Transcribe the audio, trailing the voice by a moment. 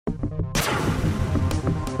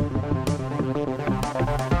Hey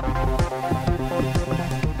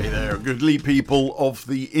there, goodly people of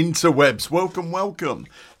the interwebs. Welcome, welcome.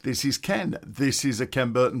 This is Ken. This is a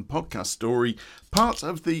Ken Burton podcast story, part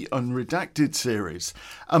of the Unredacted series.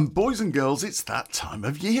 And boys and girls, it's that time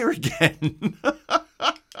of year again.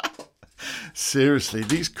 Seriously,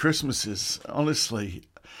 these Christmases, honestly,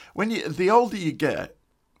 the older you get,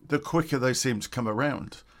 the quicker they seem to come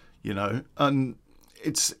around, you know. And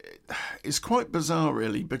it's quite bizarre,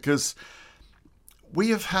 really, because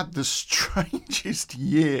we have had the strangest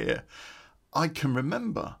year I can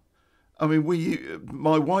remember. I mean,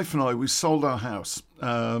 my wife and I, we sold our house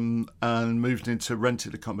and moved into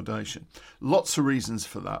rented accommodation. Lots of reasons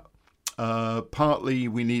for that. Partly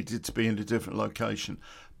we needed to be in a different location.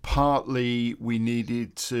 Partly we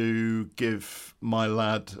needed to give my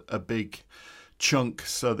lad a big chunk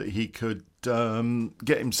so that he could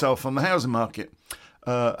get himself on the housing market.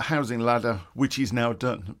 Housing ladder, which he's now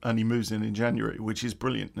done, and he moves in January, which is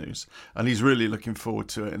brilliant news, and he's really looking forward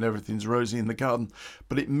to it, and everything's rosy in the garden.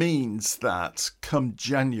 But it means that come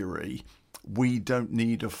January we don't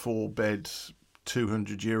need a 4-bed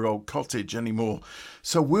 200-year-old cottage anymore,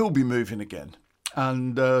 so we'll be moving again.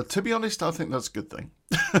 And to be honest, I think that's a good thing.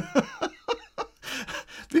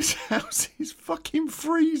 This house is fucking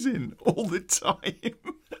freezing all the time.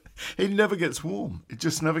 It never gets warm. It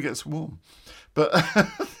just never gets warm. But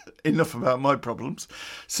enough about my problems.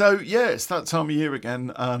 So, yeah, it's that time of year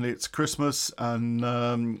again, and it's Christmas,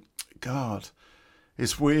 and, God,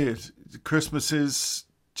 it's weird. Christmases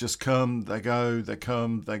just come, they go, they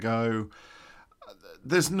come, they go.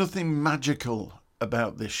 There's nothing magical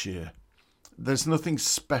about this year. There's nothing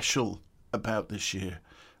special about this year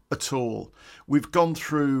at all. We've gone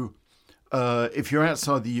through... if you're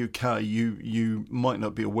outside the UK, you might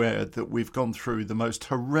not be aware that we've gone through the most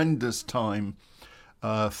horrendous time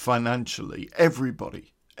financially.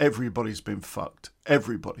 Everybody's been fucked.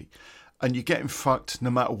 Everybody. And you're getting fucked no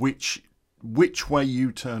matter which way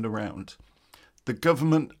you turn around. The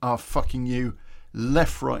government are fucking you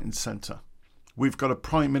left, right and centre. We've got a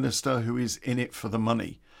Prime Minister who is in it for the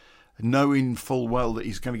money. Knowing full well that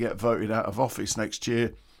he's going to get voted out of office next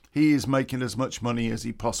year, he is making as much money as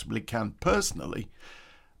he possibly can personally,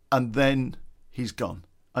 and then he's gone,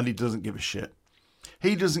 and he doesn't give a shit.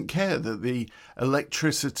 He doesn't care that the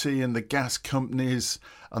electricity and the gas companies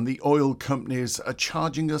and the oil companies are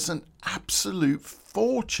charging us an absolute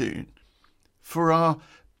fortune for our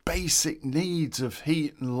basic needs of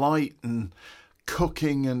heat and light and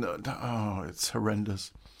cooking, and it's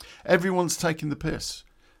horrendous. Everyone's taking the piss.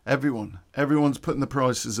 Everyone's putting the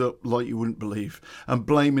prices up like you wouldn't believe and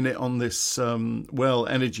blaming it on this,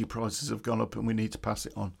 energy prices have gone up and we need to pass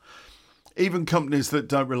it on. Even companies that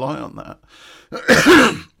don't rely on that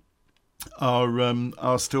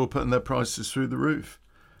are still putting their prices through the roof.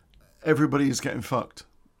 Everybody is getting fucked.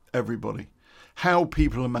 Everybody. How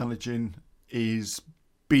people are managing is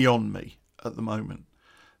beyond me at the moment.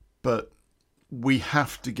 But we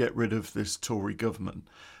have to get rid of this Tory government.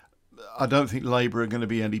 I don't think Labour are going to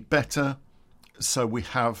be any better, so we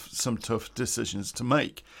have some tough decisions to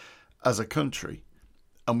make as a country,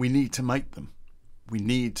 and we need to make them. We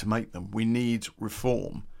need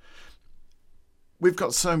reform. We've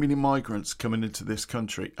got so many migrants coming into this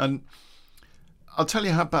country, and I'll tell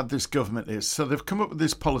you how bad this government is. So they've come up with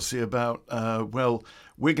this policy about,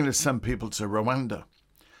 we're going to send people to Rwanda.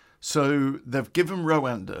 So they've given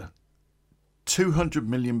Rwanda £200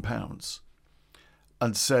 million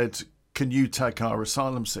and said, can you take our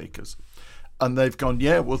asylum seekers? And they've gone,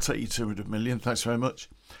 yeah, we'll take you 200 million, thanks very much.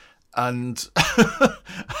 And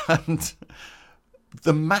and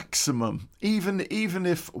the maximum, even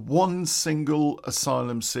if one single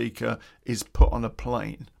asylum seeker is put on a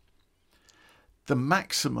plane, the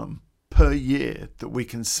maximum per year that we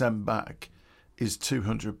can send back is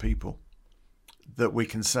 200 people that we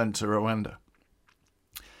can send to Rwanda.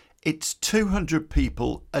 It's 200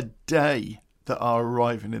 people a day that are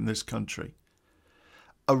arriving in this country.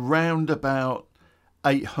 Around about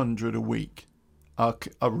 800 a week are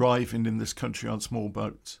arriving in this country on small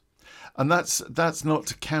boats. And that's not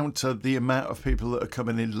to counter the amount of people that are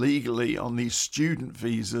coming in legally on these student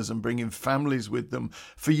visas and bringing families with them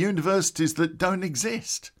for universities that don't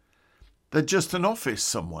exist. They're just an office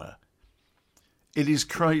somewhere. It is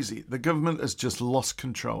crazy. The government has just lost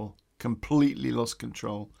control, completely lost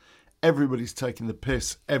control. Everybody's taking the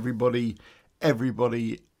piss. Everybody,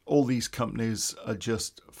 all these companies are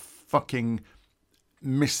just fucking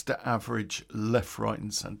Mr. Average left, right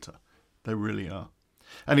and centre. They really are.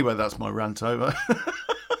 Anyway, that's my rant over.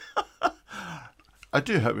 I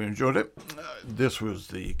do hope you enjoyed it. This was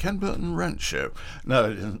the Ken Burton Rant Show.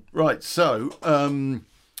 No, it isn't. Right, so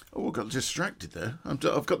Oh, I got distracted there.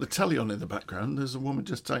 I've got the telly on in the background. There's a woman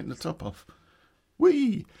just taking the top off.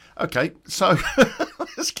 Whee! Okay, so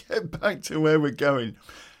let's get back to where we're going.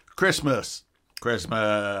 Christmas.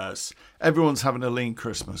 Everyone's having a lean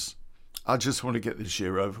Christmas. I just want to get this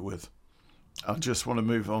year over with. I just want to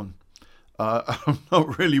move on. I'm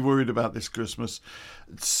not really worried about this Christmas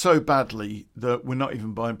so badly that we're not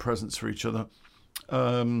even buying presents for each other.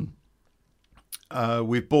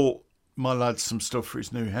 We've bought my lad some stuff for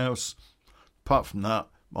his new house. Apart from that,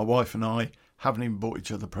 my wife and I haven't even bought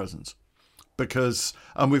each other presents.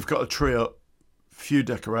 And we've got a tree up, few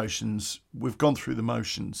decorations. We've gone through the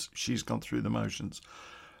motions. She's gone through the motions.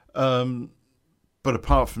 But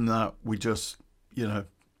apart from that, we just want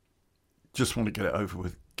to get it over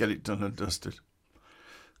with, get it done and dusted.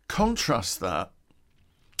 Contrast that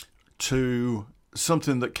to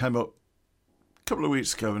something that came up a couple of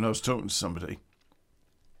weeks ago when I was talking to somebody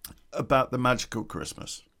about the magical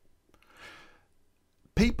Christmas.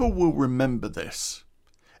 People will remember this.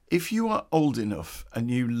 If you are old enough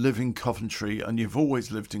and you live in Coventry and you've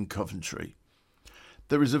always lived in Coventry,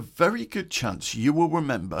 there is a very good chance you will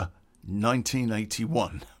remember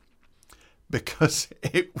 1981 because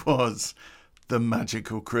it was the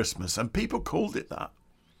magical Christmas and people called it that.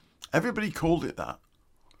 Everybody called it that.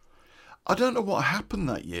 I don't know what happened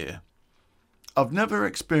that year. I've never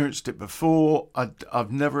experienced it before.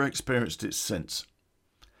 I've never experienced it since.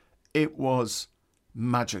 It was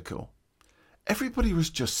magical. Everybody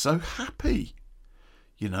was just so happy,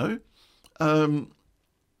 I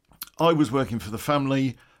was working for the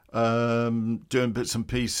family, doing bits and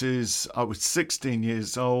pieces. I was 16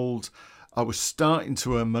 years old. I was starting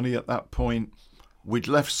to earn money at that point. We'd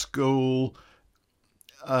left school.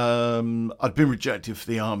 I'd been rejected for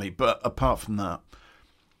the army, but apart from that,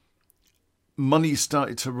 money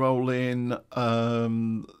started to roll in.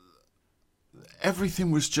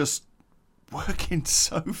 Everything was just working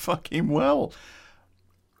so fucking well.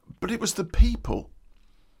 But it was the people.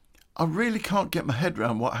 I really can't get my head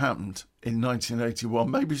around what happened in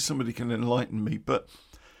 1981. Maybe somebody can enlighten me, but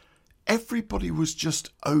everybody was just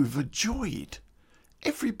overjoyed.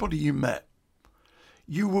 Everybody you met.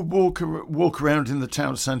 You would walk around in the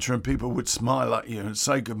town centre and people would smile at you and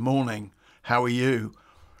say, "Good morning, how are you?"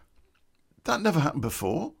 That never happened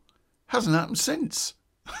before. Hasn't happened since.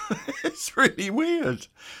 It's really weird.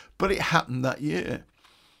 But it happened that year.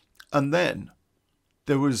 And then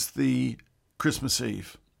there was the Christmas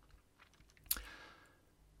Eve.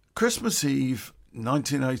 Christmas Eve,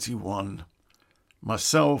 1981,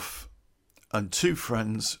 myself and two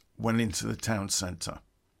friends went into the town centre.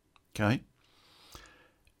 Okay?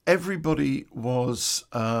 Everybody was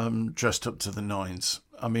dressed up to the nines.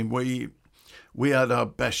 I mean, we had our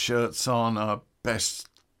best shirts on, our best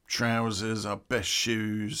trousers, our best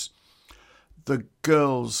shoes. The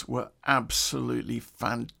girls were absolutely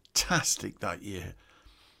fantastic that year.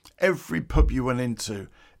 Every pub you went into,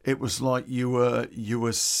 it was like you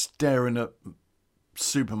were staring at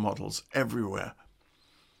supermodels everywhere.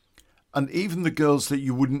 And even the girls that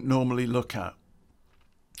you wouldn't normally look at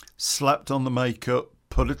slapped on the makeup,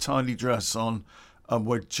 put a tiny dress on, and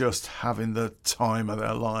were just having the time of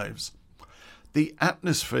their lives. The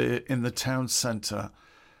atmosphere in the town centre,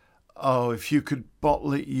 if you could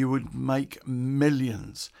bottle it, you would make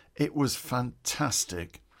millions. It was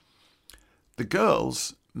fantastic. The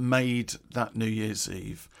girls made that New Year's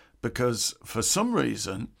Eve because for some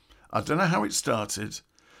reason, I don't know how it started,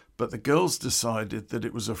 but the girls decided that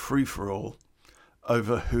it was a free-for-all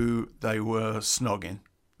over who they were snogging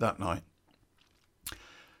that night.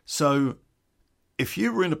 So if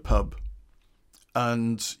you were in a pub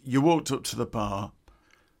and you walked up to the bar,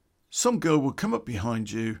 some girl would come up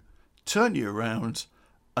behind you, turn you around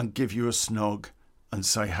and give you a snog and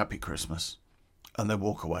say Happy Christmas and then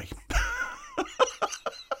walk away.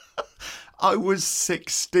 I was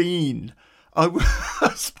 16.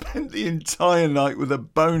 I spent the entire night with a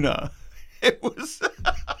boner. It was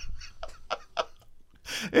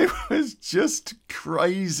just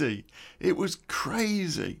crazy. It was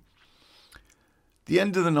crazy. The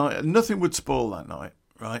end of the night, nothing would spoil that night,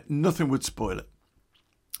 right? Nothing would spoil it.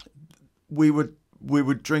 We were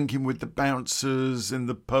drinking with the bouncers in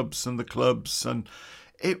the pubs and the clubs, and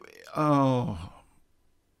it was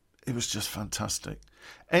just fantastic.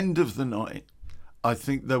 End of the night, I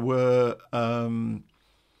think there were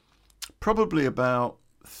probably about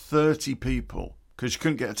 30 people, because you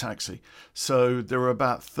couldn't get a taxi. So there were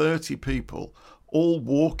about 30 people all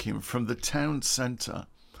walking from the town centre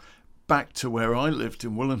back to where I lived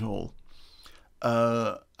in Willenhall.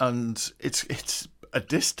 And it's a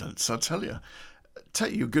distance, I tell you. It'd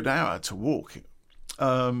take you a good hour to walk.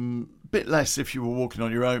 Bit less if you were walking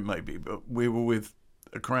on your own, maybe, but we were with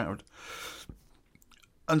a crowd.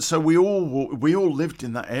 And so we all lived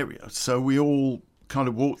in that area, so we all kind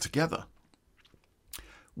of walked together.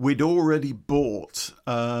 We'd already bought,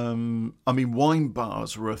 wine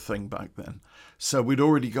bars were a thing back then. So we'd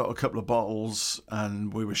already got a couple of bottles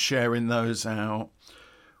and we were sharing those out.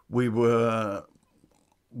 We all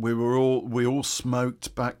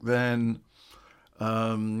smoked back then.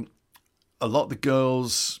 A lot of the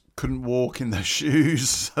girls couldn't walk in their shoes,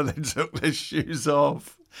 so they took their shoes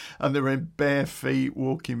off and they were in bare feet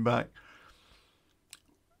walking back.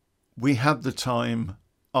 We had the time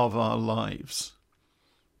of our lives.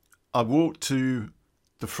 I walked to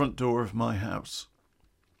the front door of my house,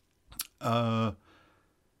 and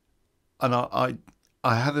I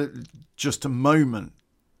had just a moment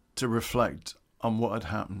to reflect on what had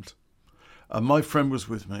happened. And my friend was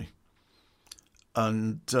with me,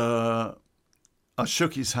 and I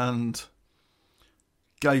shook his hand,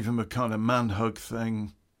 gave him a kind of man hug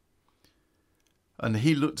thing, and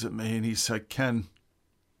he looked at me and he said, "Ken,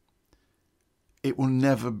 it will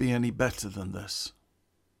never be any better than this,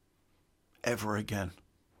 ever again."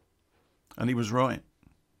 And he was right.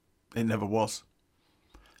 It never was.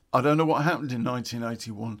 I don't know what happened in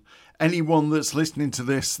 1981. Anyone that's listening to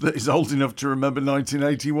this that is old enough to remember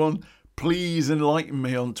 1981, please enlighten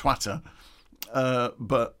me on Twitter.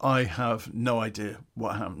 But I have no idea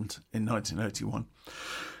what happened in 1981.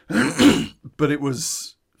 But it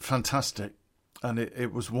was fantastic, and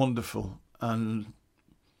it was wonderful, and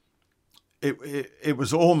it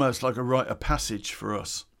was almost like a rite of passage for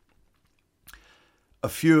us. A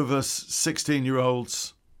few of us,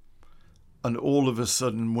 16-year-olds, and all of a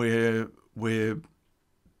sudden we're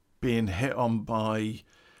being hit on by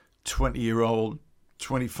 20-year-old,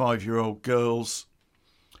 25-year-old girls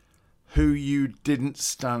who you didn't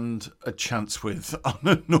stand a chance with on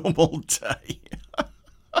a normal day.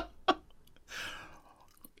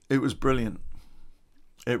 It was brilliant.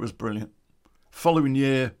 It was brilliant. Following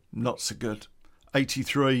year, not so good.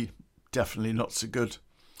 83, definitely not so good.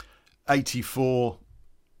 84,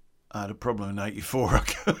 I had a problem in 84.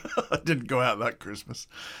 I didn't go out that Christmas.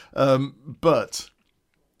 But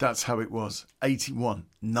that's how it was.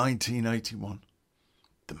 1981.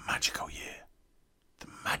 The magical year. The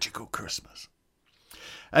magical Christmas.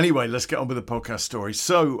 Anyway, let's get on with the podcast story.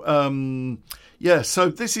 So, so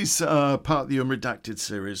this is part of the Unredacted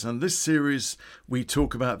series. And this series, we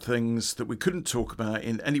talk about things that we couldn't talk about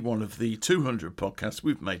in any one of the 200 podcasts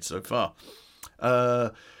we've made so far.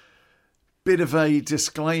 Bit of a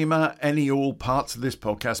disclaimer, all parts of this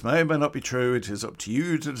podcast may or may not be true. It is up to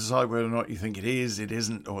you to decide whether or not you think it is, it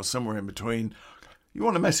isn't, or somewhere in between. You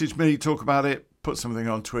want to message me, talk about it, put something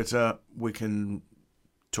on Twitter, we can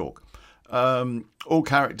talk. All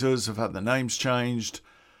characters have had their names changed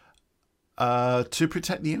to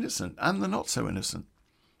protect the innocent and the not so innocent.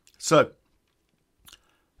 So,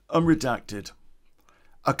 Unredacted.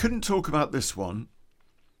 I couldn't talk about this one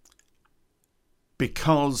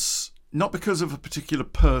not because of a particular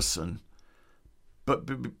person, but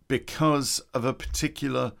because of a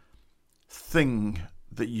particular thing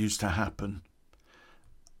that used to happen,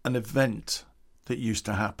 an event that used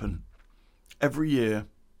to happen every year,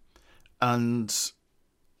 and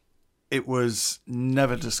it was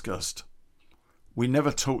never discussed. We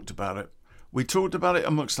never talked about it. We talked about it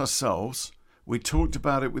amongst ourselves. We talked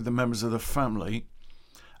about it with the members of the family.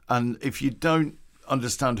 And if you don't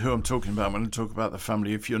understand who I'm talking about when I talk about the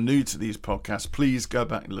family, if you're new to these podcasts, please go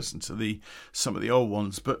back and listen to some of the old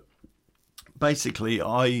ones. But basically,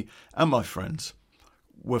 I and my friends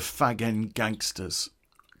were fag-end gangsters.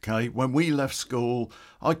 Okay, when we left school,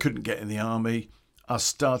 I couldn't get in the army. I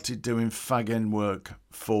started doing fag-end work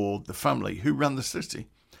for the family who ran the city,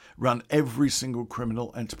 ran every single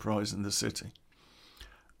criminal enterprise in the city.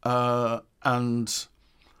 And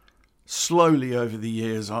slowly over the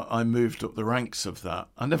years, I moved up the ranks of that.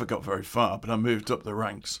 I never got very far, but I moved up the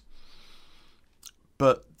ranks.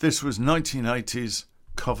 But this was 1980s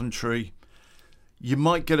Coventry. You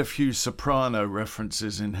might get a few Soprano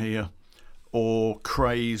references in here, or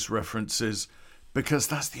Craze references, because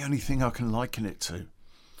that's the only thing I can liken it to.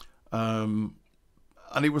 And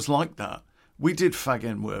it was like that. We did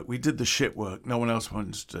fag-end work. We did the shit work no one else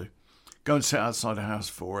wanted to do. Go and sit outside a house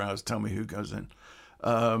for 4 hours, tell me who goes in.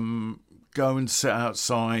 Go and sit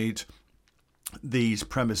outside these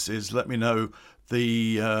premises, let me know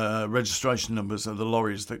the registration numbers of the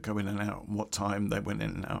lorries that go in and out and what time they went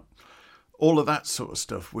in and out. All of that sort of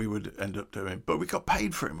stuff we would end up doing. But we got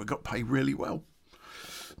paid for it, and we got paid really well.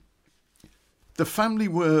 The family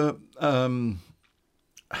were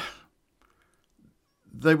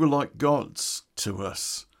they were like gods to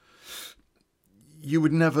us.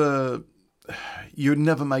 You'd never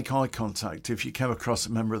make eye contact if you came across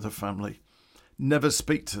a member of the family. Never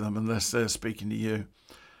speak to them unless they're speaking to you.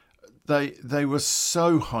 They were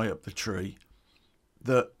so high up the tree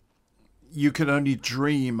that you could only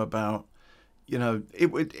dream about.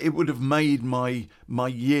 It would have made my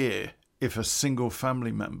year if a single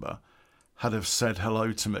family member had have said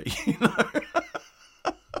hello to me.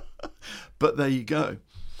 But there you go.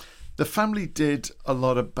 The family did a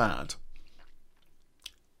lot of bad.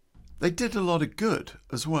 They did a lot of good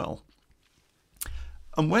as well.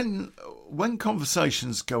 And when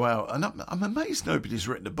conversations go out, and I'm amazed nobody's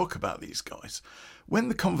written a book about these guys. When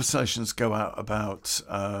the conversations go out about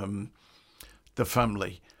the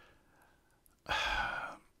family,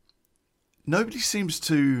 nobody seems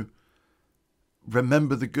to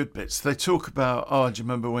remember the good bits. They talk about, do you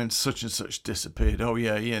remember when such and such disappeared? Oh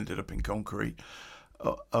yeah, he ended up in concrete.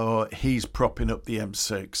 Or he's propping up the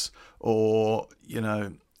M6. Or,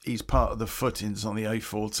 he's part of the footings on the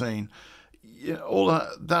A14. All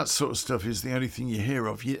that sort of stuff is the only thing you hear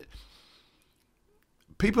of.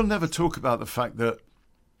 People never talk about the fact that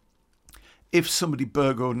if somebody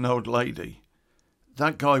burgled an old lady,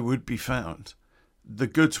 that guy would be found. The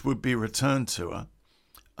goods would be returned to her,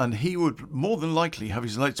 and he would more than likely have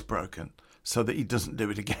his legs broken so that he doesn't do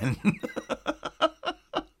it again.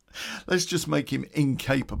 Let's just make him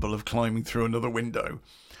incapable of climbing through another window.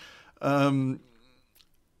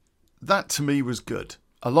 That to me was good.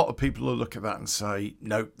 A lot of people will look at that and say,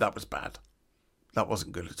 no, that was bad. That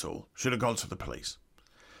wasn't good at all. Should have gone to the police.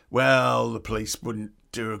 Well, the police wouldn't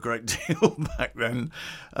do a great deal back then.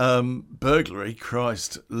 Burglary,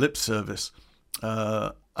 Christ, lip service.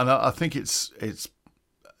 And I think it's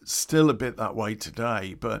still a bit that way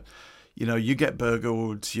today. But, you get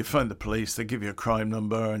burgled, you phone the police, they give you a crime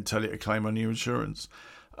number and tell you to claim on your insurance.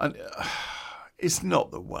 And it's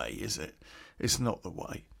not the way, is it? It's not the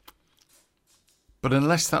way. But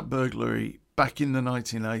unless that burglary back in the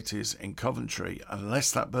 1980s in Coventry,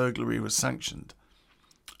 unless that burglary was sanctioned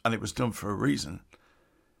and it was done for a reason,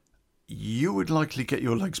 you would likely get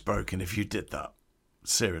your legs broken if you did that.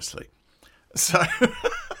 Seriously. So,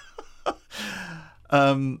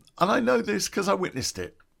 and I know this because I witnessed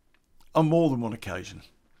it on more than one occasion.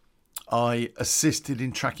 I assisted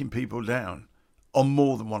in tracking people down on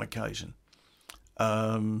more than one occasion.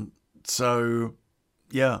 So,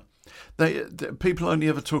 yeah. People only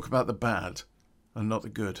ever talk about the bad and not the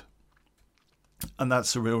good. And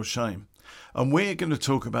that's a real shame. And we're going to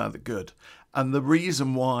talk about the good. And the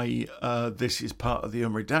reason why this is part of the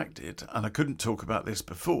Unredacted, and I couldn't talk about this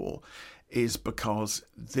before, is because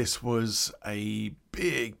this was a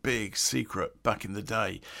big, big secret back in the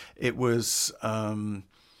day. It was verboten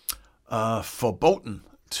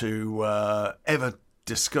to ever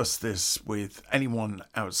discuss this with anyone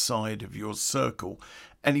outside of your circle.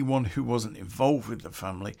 Anyone who wasn't involved with the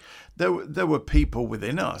family. There were people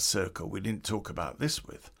within our circle we didn't talk about this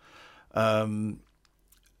with. And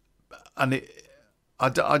I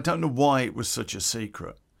don't know why it was such a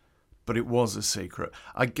secret, but it was a secret.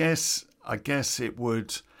 I guess it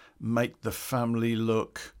would make the family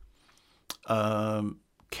look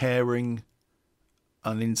caring,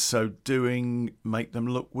 and in so doing, make them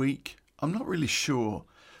look weak. I'm not really sure,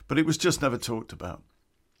 but it was just never talked about.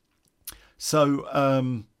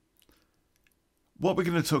 So, what we're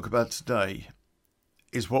going to talk about today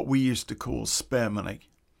is what we used to call spare money.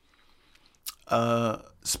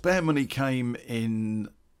 Spare money came in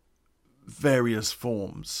various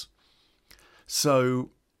forms. So,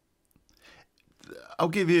 I'll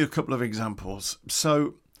give you a couple of examples.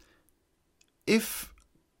 So, if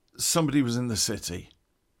somebody was in the city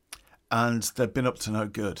and they'd been up to no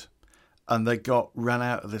good and they got ran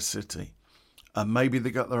out of the city, and maybe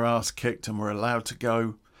they got their ass kicked and were allowed to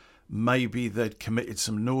go. Maybe they'd committed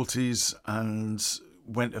some naughties and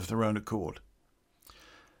went of their own accord.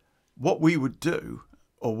 What we would do,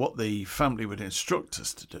 or what the family would instruct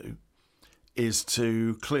us to do, is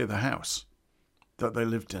to clear the house that they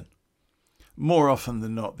lived in. More often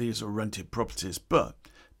than not, these are rented properties, but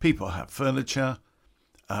people had furniture,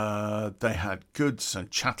 they had goods and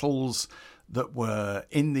chattels that were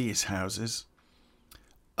in these houses.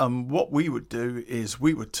 What we would do is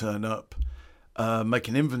we would turn up, make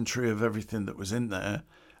an inventory of everything that was in there,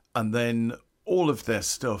 and then all of their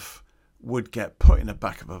stuff would get put in the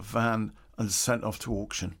back of a van and sent off to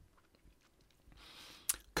auction.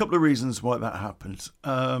 A couple of reasons why that happened.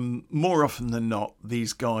 More often than not,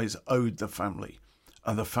 these guys owed the family,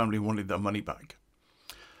 and the family wanted their money back.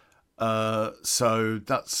 So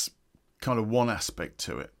that's kind of one aspect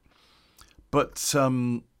to it. But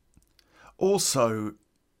also,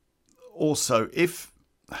 also, if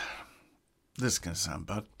this is going to sound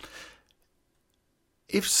bad,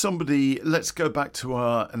 if somebody, let's go back to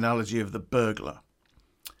our analogy of the burglar.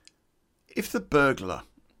 If the burglar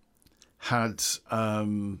had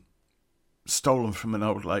stolen from an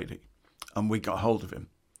old lady and we got hold of him,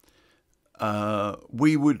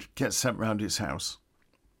 we would get sent round his house.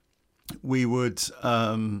 We would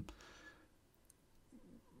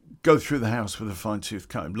go through the house with a fine-tooth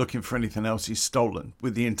comb, looking for anything else he's stolen,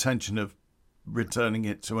 with the intention of returning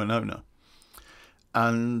it to an owner.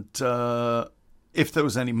 And if there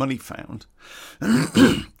was any money found,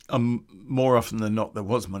 and more often than not there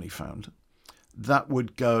was money found, that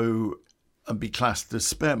would go and be classed as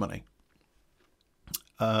spare money.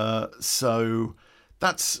 So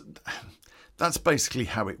that's basically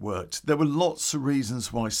how it worked. There were lots of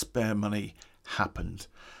reasons why spare money happened.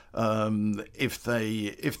 If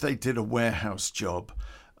they did a warehouse job,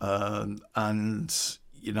 and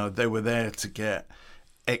they were there to get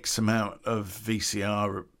X amount of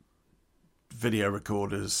VCR video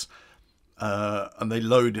recorders, and they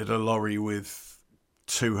loaded a lorry with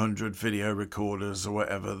 200 video recorders or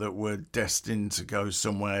whatever that were destined to go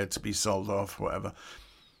somewhere to be sold off, whatever.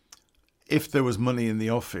 If there was money in the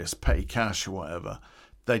office, petty cash or whatever,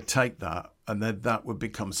 they'd take that, and then that would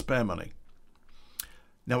become spare money.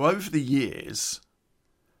 Now, over the years,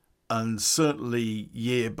 and certainly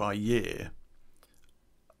year by year,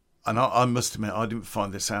 and I must admit, I didn't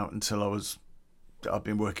find this out until I've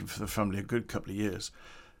been working for the family a good couple of years,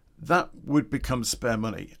 that would become spare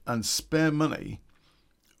money, and spare money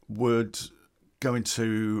would go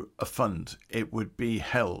into a fund. It would be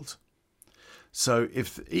held. So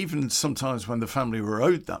if even sometimes when the family were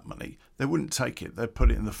owed that money, they wouldn't take it, they'd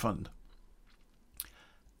put it in the fund.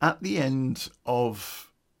 At the end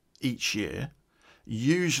of each year,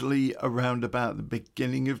 usually around about the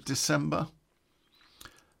beginning of December,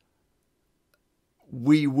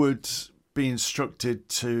 we would be instructed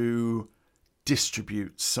to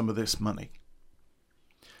distribute some of this money.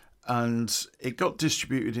 And it got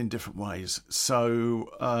distributed in different ways.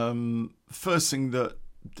 So first thing that,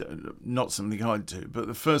 not something I'd do, but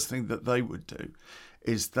the first thing that they would do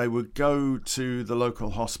is they would go to the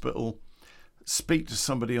local hospital, speak to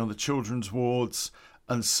somebody on the children's wards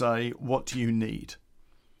and say, what do you need?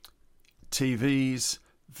 TVs,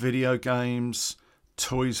 video games,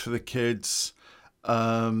 toys for the kids,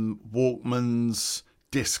 Walkmans,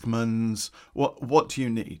 Discmans. What do you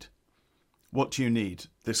need? What do you need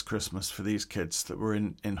this Christmas for these kids that were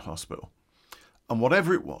in hospital? And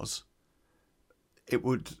whatever it was, it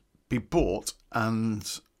would be bought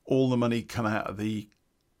and all the money come out of the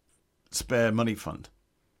spare money fund.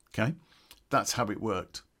 Okay? That's how it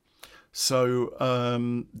worked.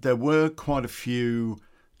 So there were quite a few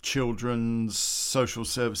children's social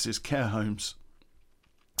services care homes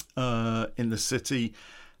in the city,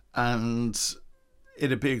 and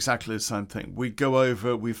it'd be exactly the same thing. We'd go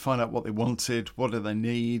over, we'd find out what they wanted, what do they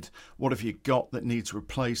need, what have you got that needs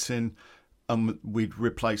replacing, and we'd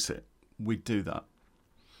replace it. We'd do that.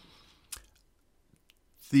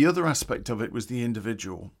 The other aspect of it was the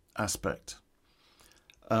individual aspect.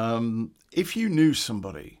 If you knew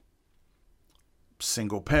somebody,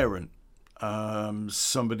 single parent,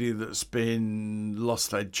 somebody that's been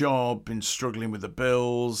lost their job, been struggling with the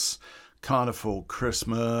bills, can't afford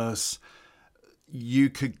Christmas, you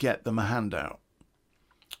could get them a handout.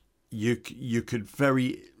 You could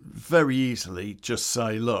very, very easily just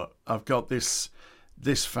say, look, I've got this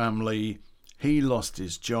family, he lost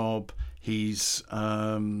his job, he's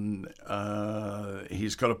got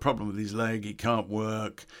a problem with his leg, he can't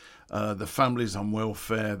work, the family's on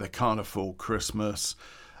welfare, they can't afford Christmas,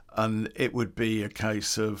 and it would be a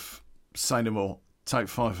case of, say no more, take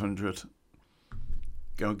 500,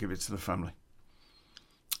 go and give it to the family.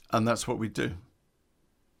 And that's what we do.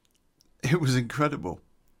 It was incredible.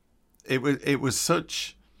 It was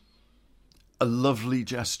such a lovely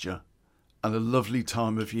gesture and a lovely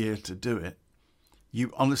time of year to do it.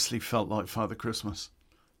 You honestly felt like Father Christmas.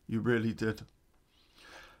 You really did.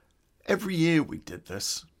 Every year we did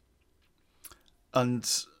this. And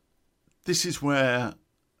this is where,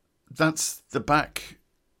 that's the back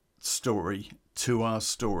story to our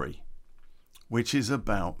story, which is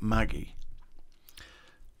about Maggie.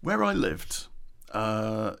 Where I lived,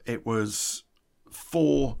 it was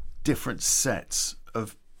 4 different sets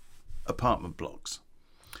of apartment blocks.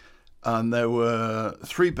 And there were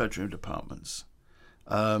 3-bedroomed apartments.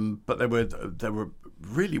 But they were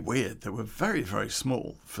really weird. They were very, very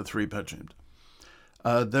small for 3-bedroomed.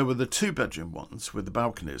 There were the 2-bedroom ones with the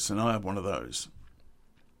balconies, and I had one of those.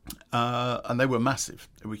 And they were massive.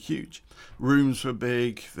 They were huge. Rooms were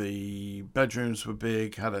big. The bedrooms were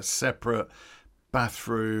big. Had a separate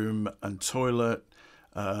bathroom and toilet.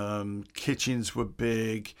 Kitchens were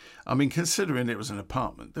big. I mean, considering it was an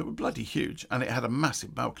apartment, they were bloody huge. And it had a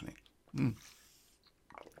massive balcony.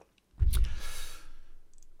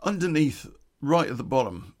 Underneath, right at the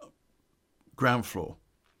bottom, ground floor,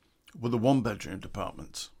 were the one-bedroom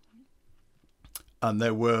apartments. And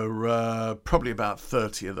there were probably about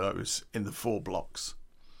 30 of those in the 4 blocks.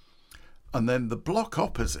 And then the block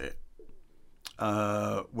opposite,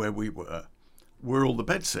 where we were all the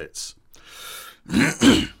bedsits.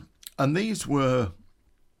 And these were,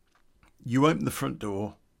 you open the front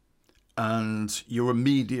door and you're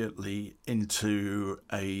immediately into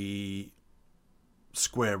a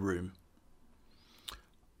square room.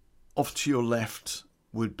 Off to your left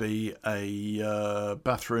would be a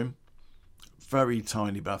bathroom. Very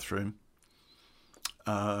tiny bathroom,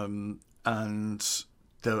 and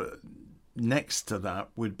next to that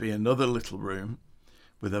would be another little room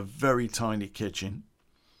with a very tiny kitchen,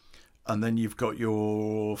 and then you've got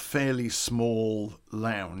your fairly small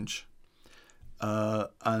lounge,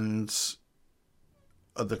 and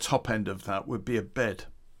at the top end of that would be a bed.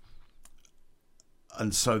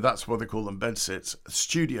 And so that's what they call them, bed sits.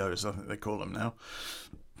 Studios, I think they call them now.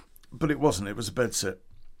 But it wasn't, it was a bed sit.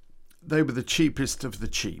 They were the cheapest of the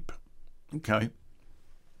cheap. Okay.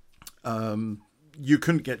 You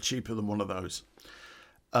couldn't get cheaper than one of those.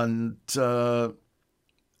 And there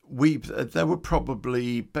were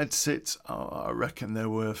probably bed sits, I reckon there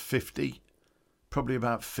were 50, probably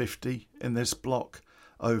about 50 in this block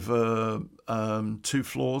over 2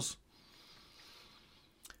 floors.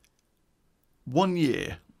 One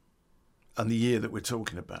year, and the year that we're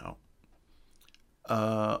talking about,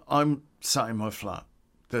 I'm sat in my flat.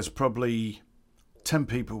 There's probably 10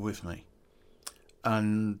 people with me.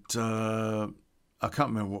 And I can't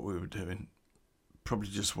remember what we were doing. Probably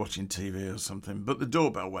just watching TV or something. But the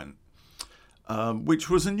doorbell went, which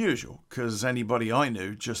was unusual because anybody I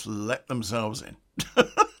knew just let themselves in.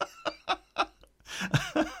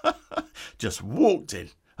 Just walked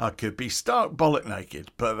in. I could be stark bollock naked,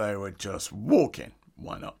 but they were just walking.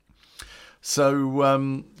 Why not?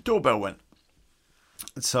 So doorbell went.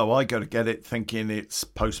 So I go to get it thinking it's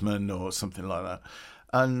postman or something like that.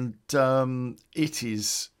 And it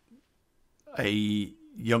is a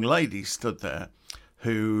young lady stood there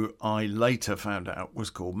who I later found out was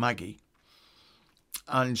called Maggie.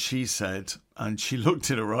 And she said, and she looked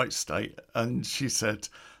in a right state, and she said,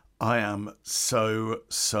 "I am so,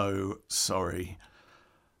 so sorry."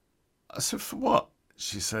 I said, "For what?"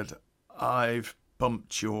 She said, "I've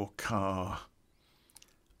bumped your car."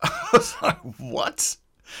 I was like, what?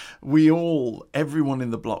 Everyone in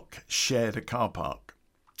the block shared a car park.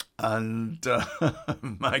 And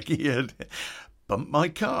Maggie had bumped my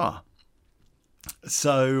car.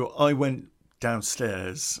 So I went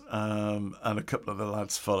downstairs and a couple of the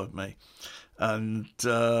lads followed me. And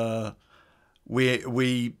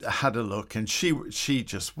we had a look, and she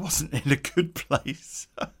just wasn't in a good place.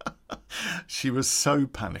 She was so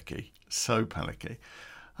panicky.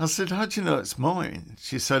 I said, "How do you know it's mine?"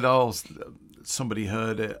 She said, "Oh, somebody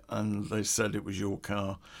heard it and they said it was your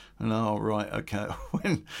car." And oh, right, okay.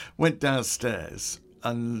 Went downstairs,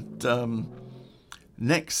 and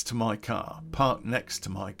next to my car, parked next to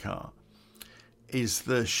my car, is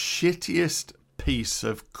the shittiest piece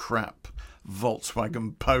of crap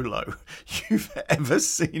Volkswagen Polo you've ever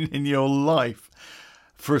seen in your life.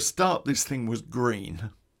 For a start, this thing was green,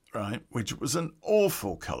 right, which was an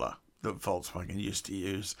awful colour that Volkswagen used to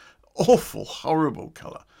use. Awful, horrible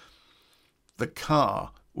colour. The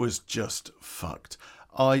car was just fucked.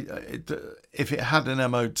 If it had an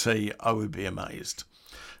MOT, I would be amazed.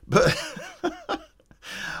 But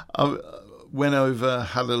I went over,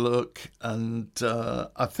 had a look, and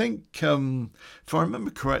I think, if I remember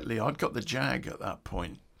correctly, I'd got the Jag at that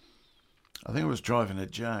point. I think I was driving a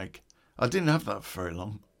Jag. I didn't have that for very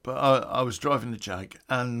long, but I was driving the Jag,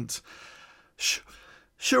 and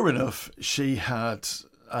sure enough, she had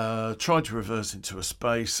tried to reverse into a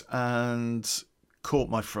space and caught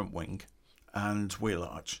my front wing and wheel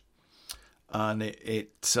arch. And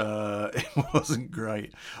it wasn't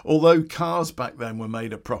great. Although cars back then were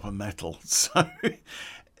made of proper metal, so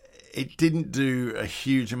it didn't do a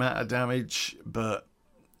huge amount of damage, but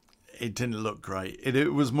it didn't look great.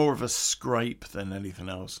 It was more of a scrape than anything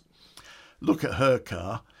else. Look at her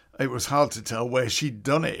car. It was hard to tell where she'd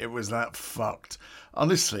done it. It was that fucked.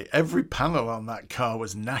 Honestly, every panel on that car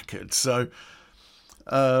was knackered. So,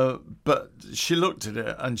 but she looked at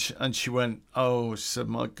it and she went, "Oh," she said,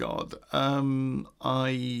 "My God,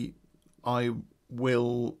 I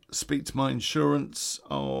will speak to my insurance.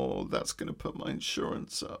 Oh, that's going to put my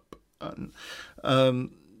insurance up. And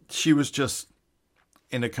she was just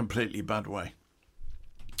in a completely bad way.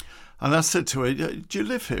 And I said to her, do you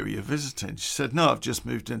live here? Are you visiting? She said, no, I've just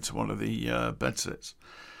moved into one of the bedsits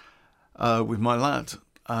with my lad.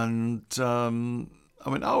 And I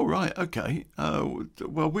went, oh, right, okay.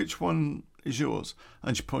 Well, which one is yours?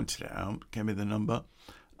 And she pointed it out, gave me the number.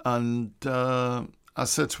 And I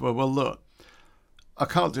said to her, well, look, I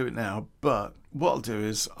can't do it now, but what I'll do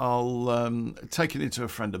is I'll take it into a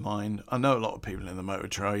friend of mine. I know a lot of people in the motor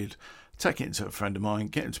trade. Take it into a friend of mine,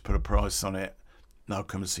 get him to put a price on it, and I'll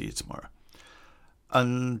come and see you tomorrow.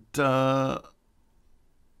 And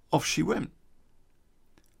off she went,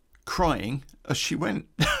 crying as she went.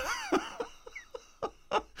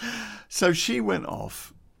 So she went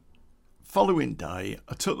off. Following day,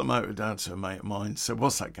 I took the motor down to a mate of mine, said,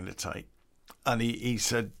 what's that going to take? And he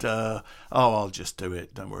said, I'll just do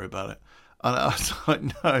it, don't worry about it. And I was like,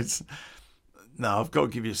 no, I've got to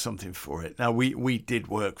give you something for it. Now, we did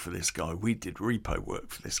work for this guy. We did repo work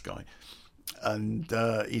for this guy. And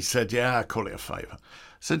he said, yeah, I'll call it a favour. I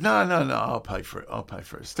said, no, I'll pay for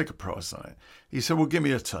it. Stick a price on it. He said, well, give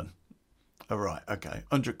me a ton. All right, okay,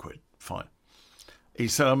 100 quid, fine. He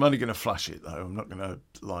said, I'm only going to flash it, though. I'm not going to,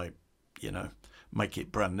 make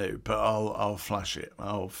it brand new, but I'll flash it.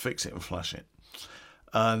 I'll fix it and flash it.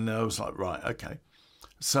 And I was like, right, okay.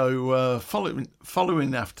 So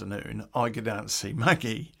following afternoon, I go down to see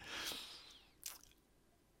Maggie.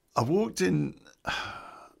 I walked in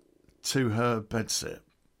to her bedsit.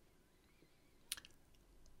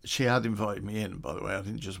 She had invited me in, by the way. I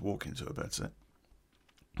didn't just walk into her bedsit.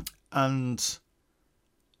 And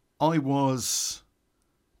I was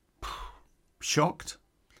shocked.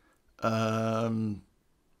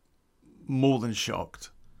 More than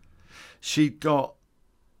shocked. She'd got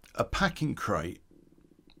a packing crate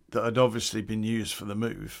that had obviously been used for the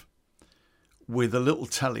move with a little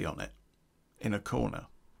telly on it in a corner.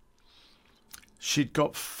 She'd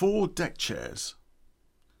got 4 deck chairs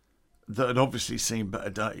that had obviously seen better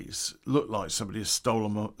days. Looked like somebody had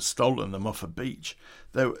stolen them off a beach.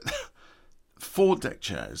 There were 4 deck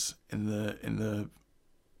chairs in the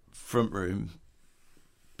front room,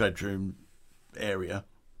 bedroom area.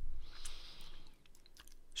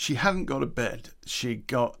 She hadn't got a bed. She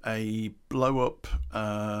got a blow-up,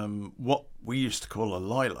 what we used to call a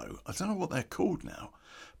lilo. I don't know what they're called now,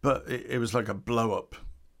 but it was like a blow-up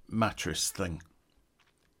mattress thing.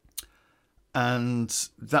 And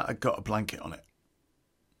that had got a blanket on it.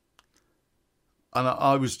 And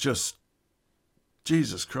I was just,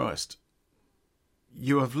 Jesus Christ,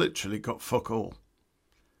 you have literally got fuck all.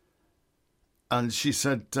 And she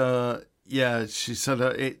said, I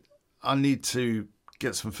need to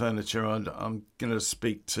get some furniture. I'm going to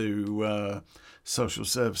speak to social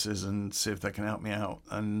services and see if they can help me out.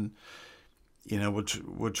 And,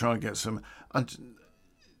 we'll try and get some. And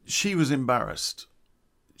she was embarrassed.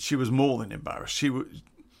 She was more than embarrassed. She was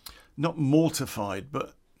not mortified,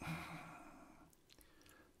 but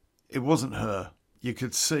it wasn't her. You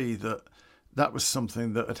could see that was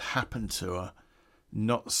something that had happened to her,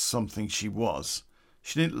 not something she was.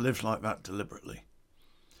 She didn't live like that deliberately.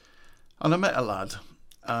 And I met a lad,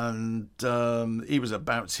 and he was a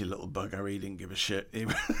bouncy little bugger. He didn't give a shit.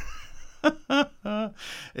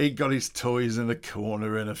 He got his toys in the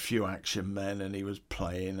corner and a few Action Men, and he was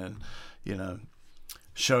playing and,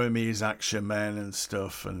 showing me his Action Men and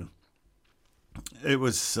stuff. And it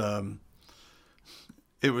was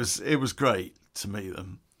great to meet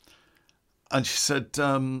them. And she said,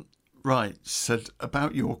 right, she said,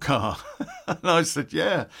 about your car. And I said,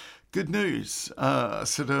 yeah, good news. I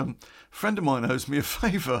said, a friend of mine owes me a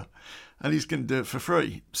favour and he's going to do it for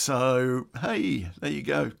free. So, hey, there you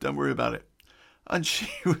go. Don't worry about it. And she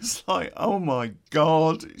was like, oh my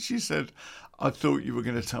God. She said, I thought you were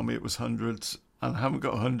going to tell me it was hundreds and I haven't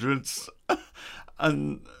got hundreds.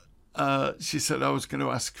 And she said I was going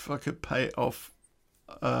to ask if I could pay it off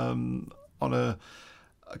on a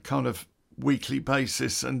kind of weekly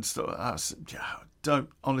basis and stuff. I said, yeah,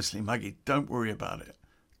 honestly, Maggie, don't worry about it.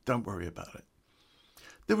 Don't worry about it.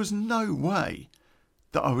 There was no way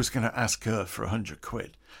that I was going to ask her for 100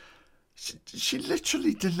 quid. She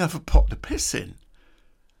literally didn't have a pot to piss in.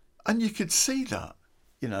 And you could see that,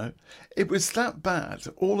 It was that bad.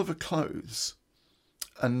 All of her clothes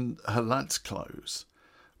and her lad's clothes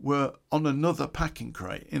were on another packing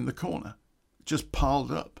crate in the corner, just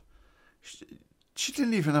piled up. She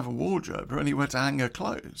didn't even have a wardrobe or anywhere to hang her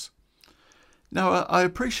clothes. Now, I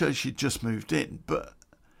appreciate she'd just moved in, but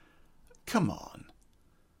come on.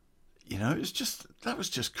 That was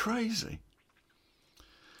just crazy.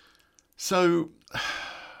 So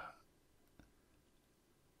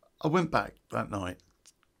I went back that night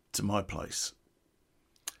to my place,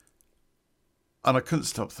 and I couldn't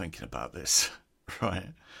stop thinking about this,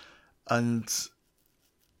 right? And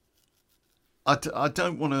I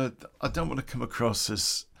don't want to come across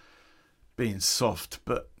as being soft,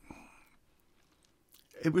 but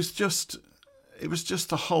it was just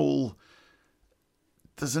a whole.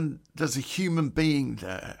 There's a human being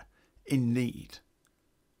there in need,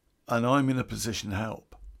 and I'm in a position to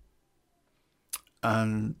help.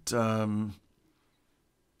 And I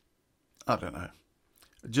don't know,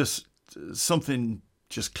 just something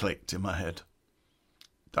just clicked in my head.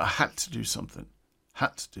 I had to do something.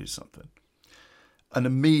 And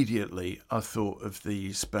immediately I thought of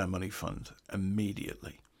the spare money fund.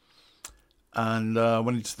 Immediately. And I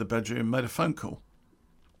went into the bedroom and made a phone call.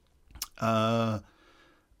 And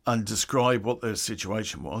described what the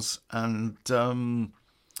situation was. And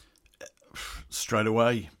straight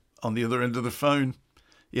away, on the other end of the phone,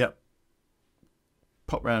 yep,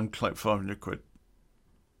 pop round, collect 500 quid.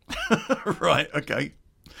 Right, okay.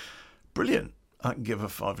 Brilliant. I can give her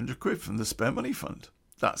 500 quid from the spare money fund.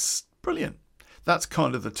 That's brilliant. That's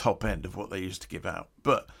kind of the top end of what they used to give out.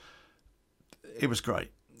 But it was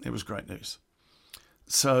great. It was great news.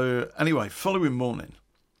 So anyway, following morning,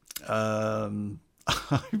 I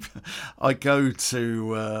go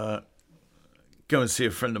to go and see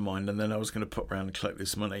a friend of mine, and then I was going to pop round and collect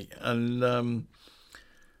this money. And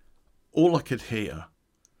all I could hear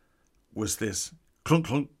was this clunk,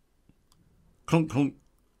 clunk, clunk, clunk,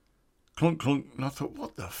 clunk, clunk. And I thought,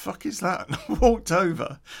 what the fuck is that? And I walked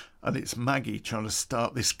over, and it's Maggie trying to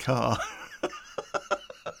start this car,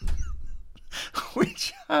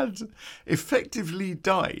 which had effectively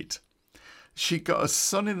died. She got a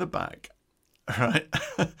son in the back, right?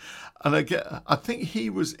 And I think he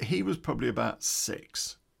was probably about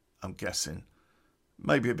 6, I'm guessing,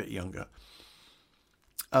 maybe a bit younger.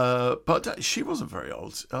 But she wasn't very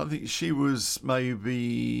old. I think she was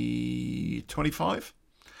maybe 25.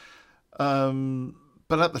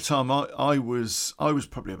 But at the time, I was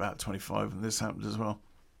probably about 25, and this happened as well.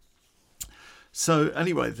 So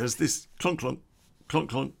anyway, there's this clunk, clunk, clunk,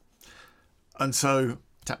 clunk, and so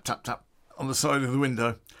tap, tap, tap on the side of the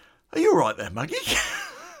window. Are you all right there, Maggie?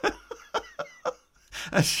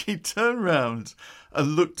 And she turned round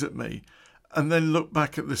and looked at me, and then looked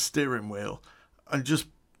back at the steering wheel, and just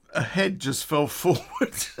her head just fell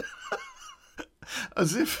forward,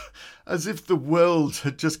 as if the world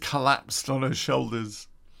had just collapsed on her shoulders.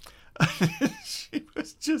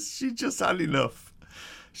 She just had enough.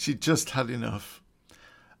 She just had enough,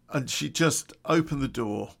 and she just opened the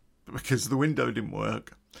door because the window didn't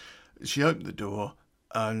work. She opened the door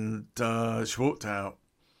and she walked out,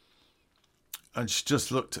 and she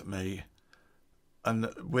just looked at me, and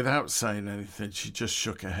without saying anything, she just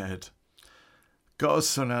shook her head, got her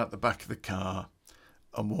son out the back of the car,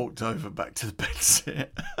 and walked over back to the bedsit.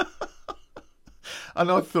 And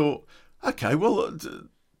I thought, okay, well,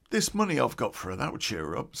 this money I've got for her, that would cheer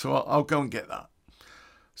her up, so I'll go and get that.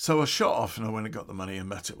 So I shot off, and I went and got the money and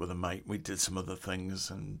met it with a mate. We did some other things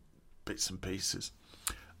and bits and pieces.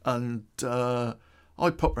 And I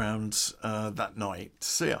popped round that night to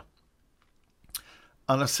see her.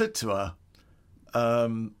 And I said to her,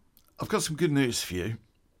 I've got some good news for you.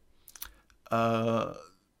 The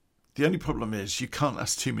only problem is you can't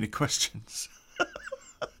ask too many questions.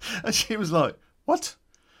 And she was like, what?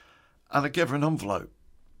 And I gave her an envelope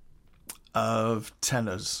of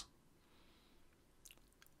tenors.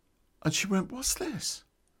 And she went, what's this?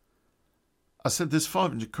 I said, there's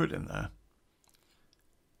 500 quid in there.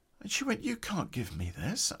 And she went, you can't give me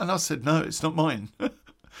this. And I said, no, it's not mine.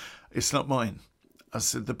 It's not mine. I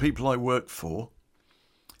said, the people I work for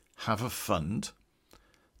have a fund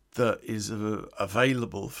that is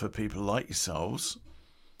available for people like yourselves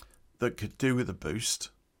that could do with a boost.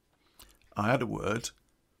 I had a word,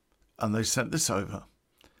 and they sent this over.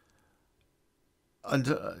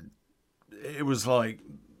 And it was like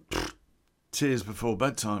tears before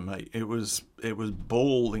bedtime, mate. It was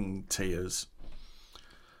bawling tears.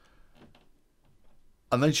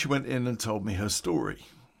 And then she went in and told me her story.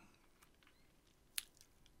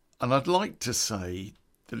 And I'd like to say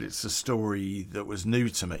that it's a story that was new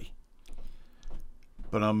to me,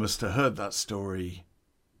 but I must have heard that story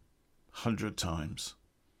 100 times.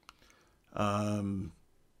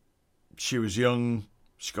 She was young,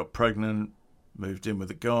 she got pregnant, moved in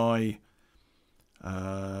with a guy.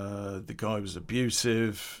 The guy was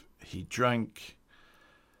abusive, he drank.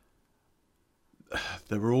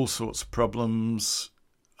 There were all sorts of problems.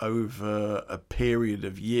 Over a period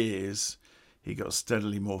of years, he got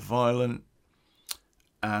steadily more violent.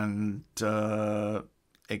 and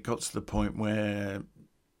it got to the point where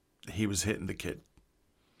he was hitting the kid.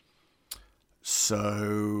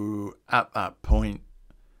 So at that point,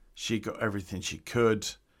 she got everything she could,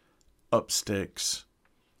 up sticks,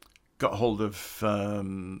 got hold of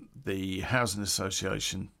the housing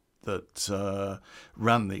association that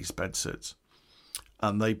ran these bedsits,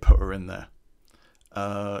 and they put her in there.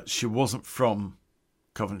 She wasn't from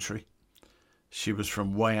Coventry. She was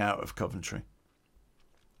from way out of Coventry.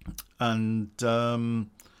 And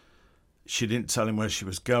she didn't tell him where she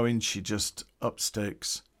was going. She just up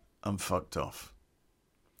sticks and fucked off.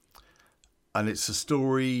 And it's a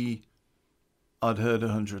story I'd heard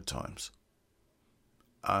 100 times.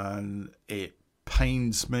 And it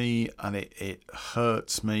pains me and it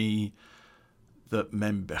hurts me that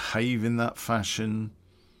men behave in that fashion.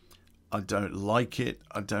 I don't like it.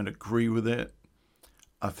 I don't agree with it.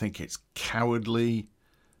 I think it's cowardly.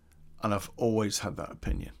 And I've always had that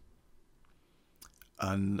opinion.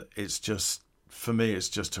 And it's just, for me, it's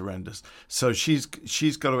just horrendous. So she's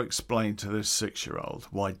got to explain to this 6-year-old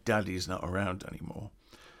why daddy's not around anymore.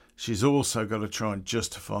 She's also got to try and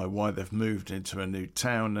justify why they've moved into a new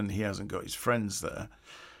town and he hasn't got his friends there.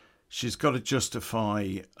 She's got to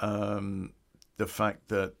justify the fact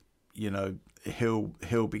that, you know,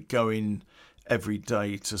 he'll be going every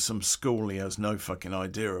day to some school he has no fucking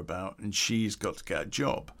idea about, and she's got to get a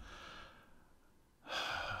job.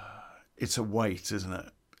 It's a weight,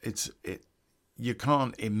 isn't it? You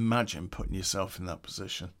can't imagine putting yourself in that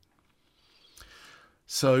position.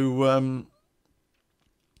 So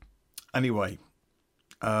anyway,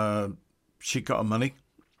 she got her money,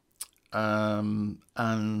 and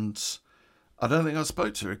I don't think I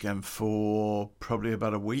spoke to her again for probably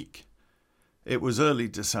about a week. It was early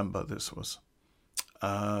December, this was,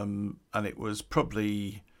 and it was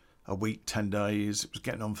probably a week, 10 days. It was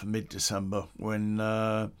getting on for mid-December when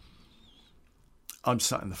I'm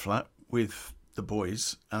sat in the flat with the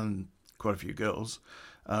boys and quite a few girls.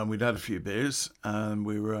 We'd had a few beers and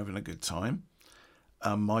we were having a good time.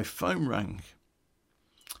 And my phone rang.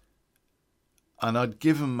 And I'd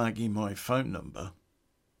given Maggie my phone number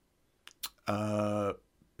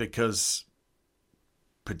because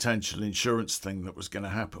potential insurance thing that was going to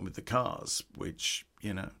happen with the cars, which,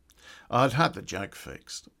 you know, I'd had the Jag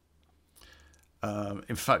fixed.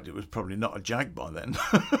 In fact, it was probably not a Jag by then.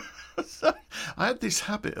 So I had this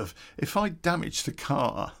habit of, if I damaged the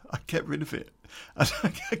car, I'd get rid of it and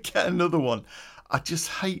I'd get another one. I just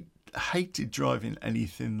hated driving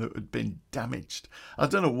anything that had been damaged. I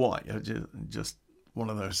don't know why. Just one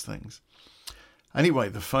of those things. Anyway,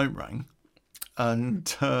 the phone rang and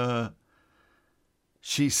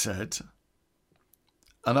she said,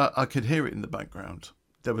 and I could hear it in the background,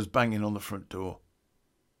 there was banging on the front door.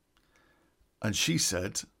 And she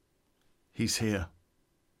said, "He's here.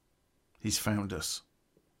 He's found us."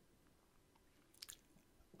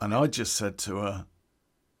 And I just said to her,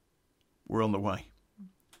 "We're on the way."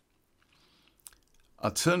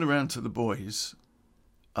 I turned around to the boys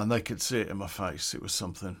and they could see it in my face. It was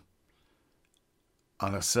something.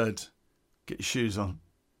 And I said, "Get your shoes on."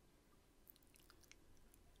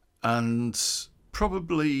 And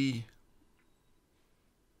probably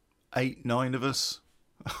 8, 9 of us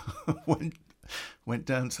went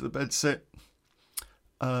down to the bedsit.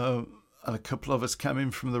 And a couple of us came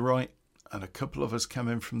in from the right, and a couple of us came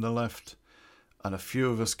in from the left, and a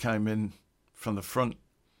few of us came in from the front.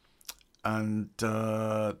 And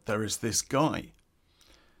there is this guy,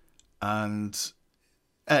 and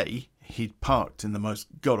he'd parked in the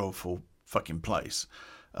most god-awful fucking place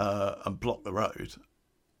and blocked the road,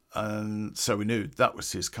 and so we knew that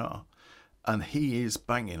was his car, and he is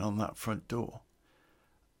banging on that front door,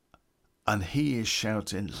 and he is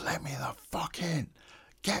shouting, "Let me the fuck in!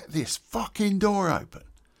 Get this fucking door open!"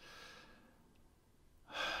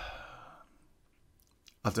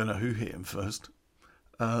 I don't know who hit him first.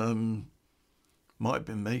 Might have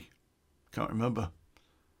been me. Can't remember.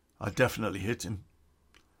 I definitely hit him.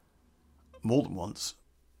 More than once.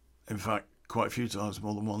 In fact, quite a few times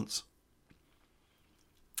more than once.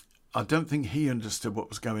 I don't think he understood what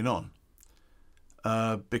was going on.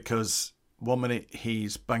 Because one minute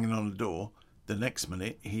he's banging on the door, the next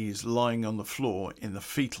minute he's lying on the floor in the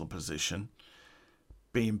fetal position,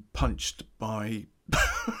 being punched by...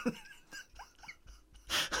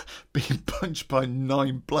 being punched by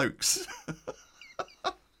 9 blokes.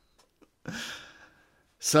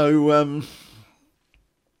 So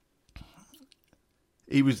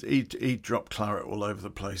he dropped claret all over the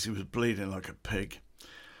place. He was bleeding like a pig.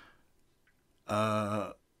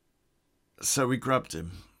 So we grabbed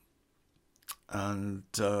him and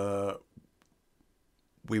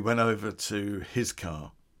we went over to his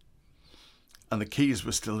car and the keys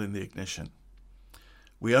were still in the ignition.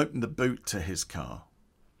 We opened the boot to his car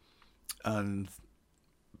and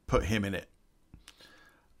put him in it.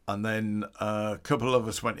 And then a couple of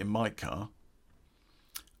us went in my car,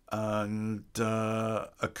 and a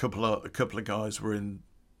couple of guys were in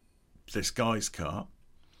this guy's car,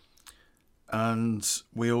 and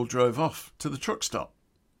we all drove off to the truck stop.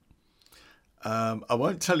 I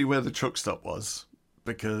won't tell you where the truck stop was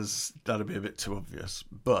because that'd be a bit too obvious,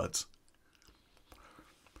 but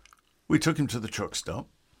we took him to the truck stop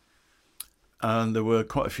and there were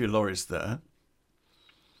quite a few lorries there.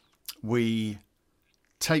 We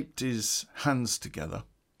taped his hands together,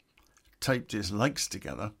 taped his legs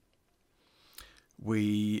together.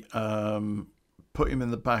 We put him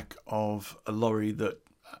in the back of a lorry that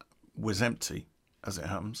was empty, as it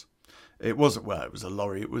happens. It wasn't, well, it was a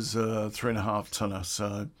lorry. It was a 3.5 tonner,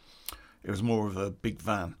 so it was more of a big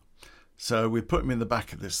van. So we put him in the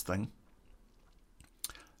back of this thing.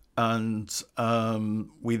 And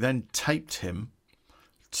we then taped him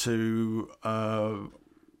to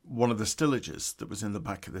one of the stillages that was in the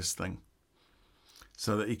back of this thing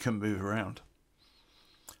so that he couldn't move around.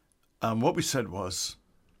 And what we said was,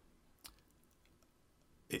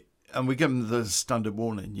 and we gave him the standard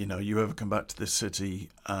warning, you know, you ever come back to this city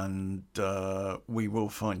and we will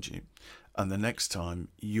find you. And the next time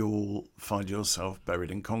you'll find yourself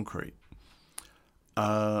buried in concrete.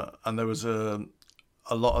 And there was a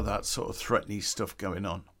lot of that sort of threatening stuff going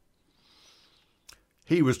on.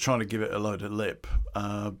 He was trying to give it a load of lip,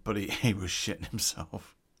 but he was shitting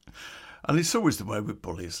himself. And it's always the way with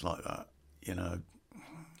bullies like that, you know,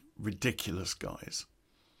 ridiculous guys.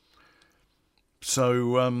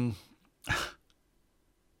 So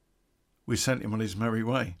we sent him on his merry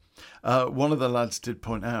way. One of the lads did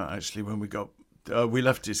point out, actually, when we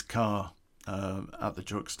left his car at the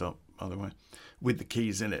truck stop, by the way, with the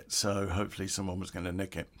keys in it, so hopefully someone was going to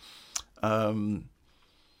nick it.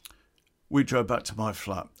 We drove back to my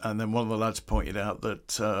flat, and then one of the lads pointed out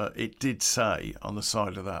that it did say on the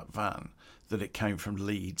side of that van that it came from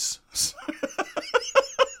Leeds.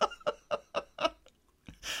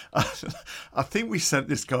 I think we sent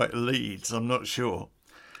this guy to Leeds, I'm not sure.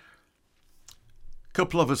 A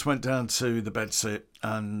couple of us went down to the bedsit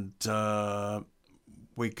and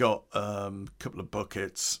we got a couple of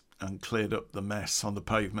buckets and cleared up the mess on the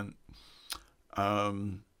pavement. A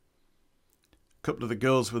couple of the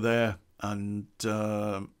girls were there and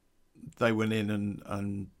they went in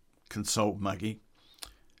and consoled Maggie,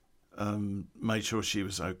 made sure she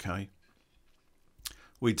was okay.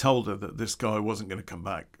 We told her that this guy wasn't going to come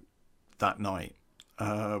back that night,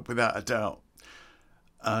 without a doubt.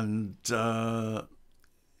 And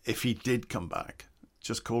if he did come back,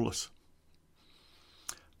 just call us.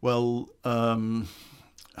 Well,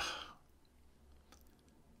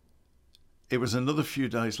 it was another few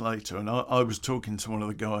days later, and I was talking to one of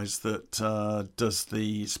the guys that does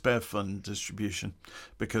the spare fund distribution,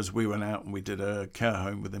 because we went out and we did a care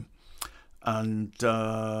home with him. And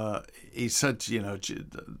he said, you know,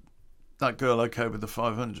 that girl okay with the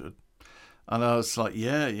 500? And I was like,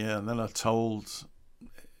 yeah. And then I told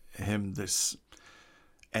him this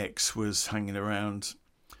ex was hanging around.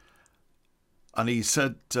 And he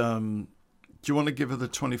said, do you want to give her the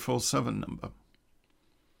 24/7 number?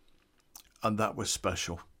 And that was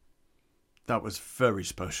special. That was very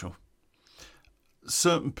special.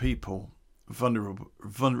 Certain people,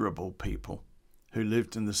 vulnerable people who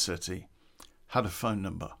lived in the city, had a phone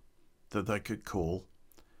number that they could call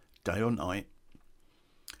day or night,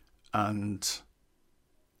 and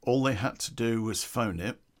all they had to do was phone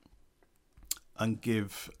it and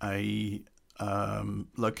give a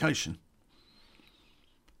location,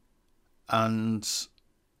 and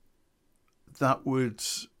that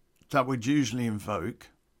would usually invoke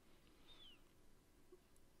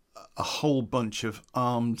a whole bunch of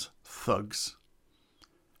armed thugs,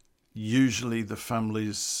 usually the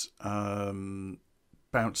family's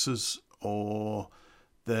bouncers or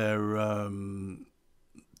their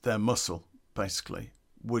muscle, basically,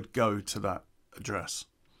 would go to that address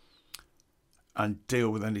and deal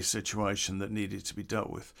with any situation that needed to be dealt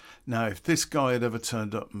with. Now, if this guy had ever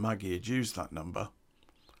turned up and Maggie had used that number,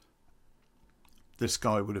 this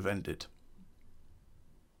guy would have ended.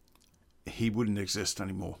 He wouldn't exist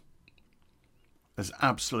anymore. There's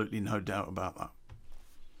absolutely no doubt about that,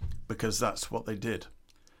 because that's what they did.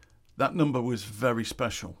 That number was very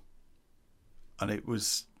special, and it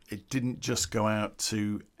didn't just go out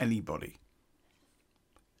to anybody.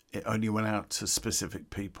 It only went out to specific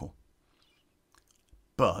people.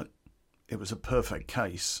 But it was a perfect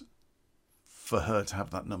case for her to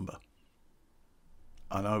have that number.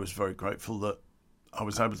 And I was very grateful that I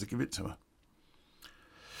was able to give it to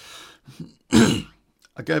her.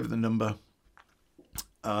 I gave her the number.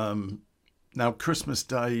 Now, Christmas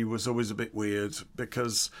Day was always a bit weird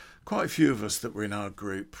because quite a few of us that were in our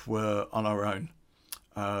group were on our own.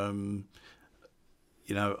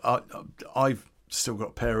 I've still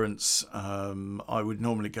got parents. I would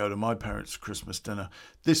normally go to my parents' Christmas dinner.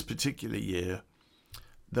 This particular year,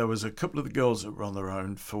 there was a couple of the girls that were on their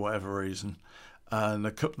own for whatever reason, and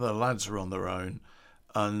a couple of the lads were on their own.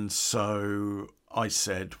 And so I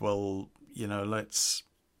said, well, let's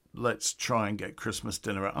try and get Christmas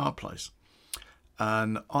dinner at our place.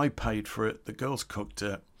 And I paid for it. The girls cooked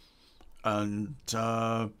it. And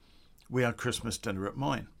we had Christmas dinner at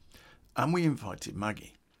mine. And we invited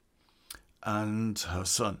Maggie and her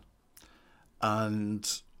son.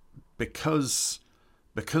 And because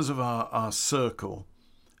of our circle,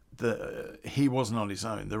 he wasn't on his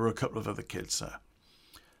own. There were a couple of other kids there.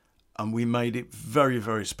 And we made it very,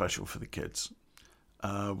 very special for the kids.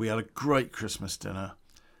 We had a great Christmas dinner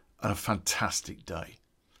and a fantastic day.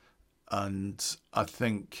 And I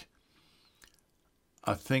think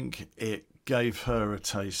it gave her a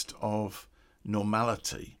taste of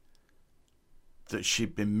normality that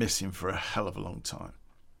she'd been missing for a hell of a long time.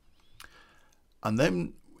 And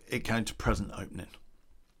then it came to present opening.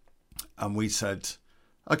 And we said,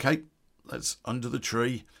 okay, let's under the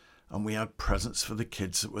tree. And we had presents for the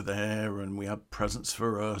kids that were there, and we had presents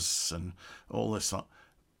for us and all this stuff,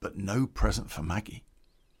 but no present for Maggie.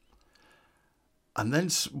 And then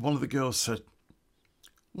one of the girls said,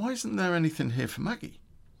 why isn't there anything here for Maggie?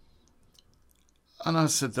 And I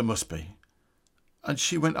said, there must be. And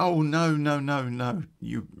she went, oh, no.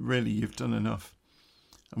 You've done enough.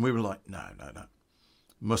 And we were like, no.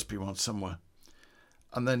 Must be one somewhere.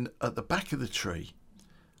 And then at the back of the tree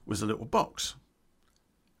was a little box.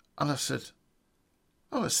 And I said,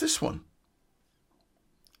 oh, it's this one.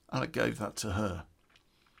 And I gave that to her.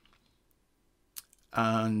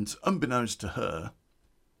 And unbeknownst to her,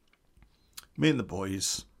 me and the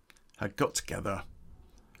boys had got together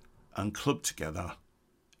and clubbed together,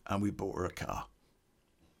 and we bought her a car.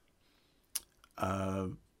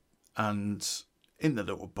 And in the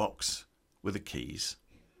little box were the keys.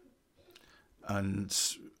 And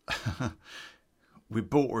we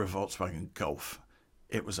bought her a Volkswagen Golf.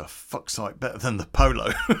 It was a fuck sight better than the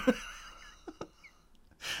Polo.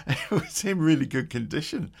 It was in really good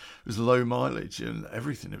condition. It was low mileage and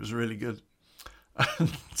everything. It was really good.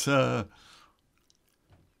 And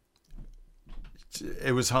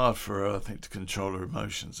it was hard for her, I think, to control her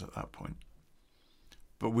emotions at that point.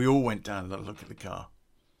 But we all went down and had a look at the car,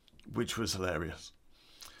 which was hilarious.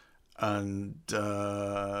 And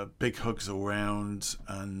big hugs all round.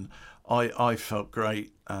 And I felt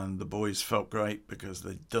great, and the boys felt great because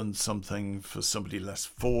they'd done something for somebody less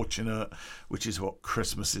fortunate, which is what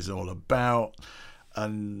Christmas is all about.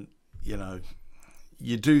 And,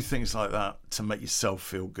 you do things like that to make yourself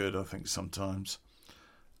feel good, I think, sometimes.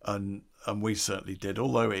 And we certainly did,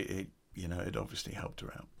 although it obviously helped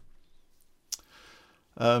her out.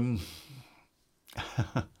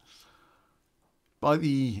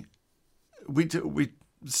 We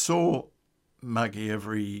saw Maggie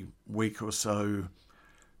every week or so,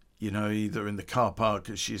 either in the car park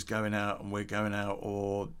as she's going out and we're going out,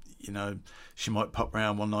 or, she might pop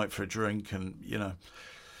round one night for a drink and,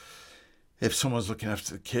 if someone's looking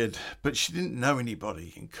after the kid. But she didn't know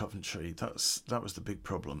anybody in Coventry. That was the big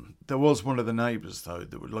problem. There was one of the neighbours, though,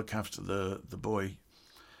 that would look after the boy.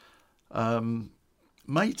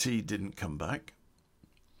 Matey didn't come back,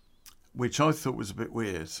 which I thought was a bit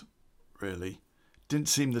weird, really. Didn't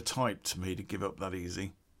seem the type to me to give up that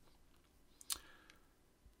easy.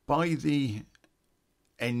 By the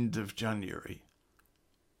end of January,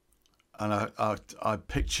 and I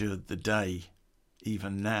pictured the day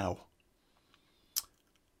even now,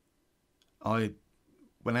 I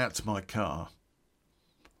went out to my car,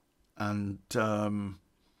 and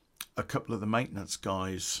a couple of the maintenance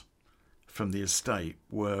guys from the estate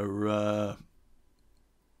were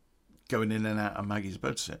going in and out of Maggie's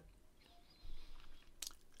bedsit.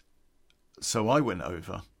 So I went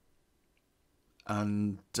over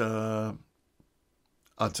and I'd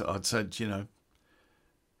said, you all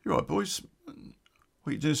right, boys?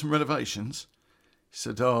 What, you doing some renovations? He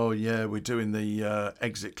said, oh, yeah, we're doing the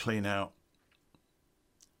exit clean out.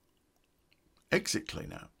 Exit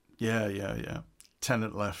clean out? Yeah.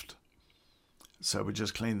 Tenant left. So we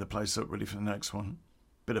just cleaned the place up ready for the next one.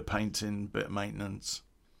 Bit of painting, bit of maintenance.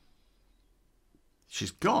 She's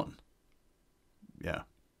gone. Yeah.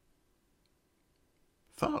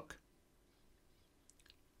 Fuck.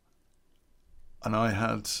 And I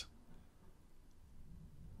had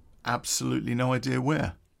absolutely no idea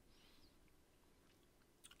where.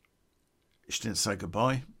 She didn't say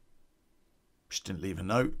goodbye. She didn't leave a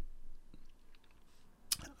note.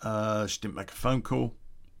 She didn't make a phone call.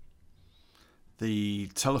 The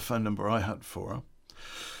telephone number I had for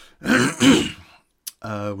her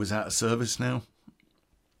was out of service now.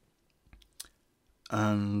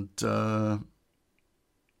 And I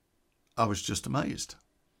was just amazed.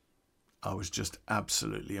 I was just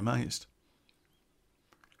absolutely amazed.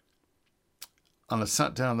 And I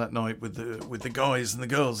sat down that night with the guys and the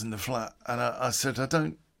girls in the flat, and I said, I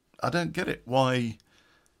don't get it. Why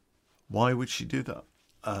would she do that?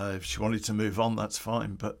 If she wanted to move on, that's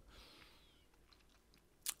fine, but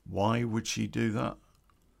why would she do that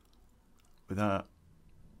without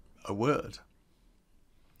a word?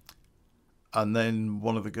 And then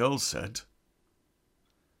one of the girls said,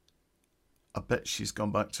 I bet she's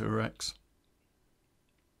gone back to her ex.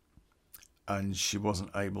 And she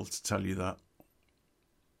wasn't able to tell you that.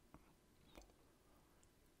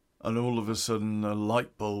 And all of a sudden, a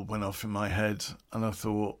light bulb went off in my head, and I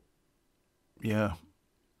thought, yeah,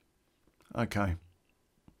 okay.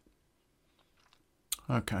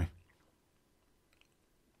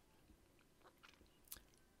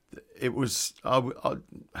 It was, I'd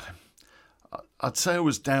say I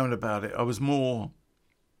was down about it. I was more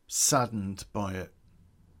saddened by it.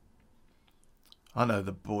 I know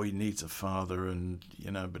the boy needs a father, and,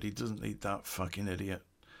 but he doesn't need that fucking idiot.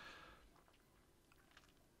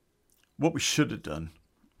 What we should have done,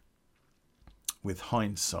 with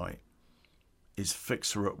hindsight, is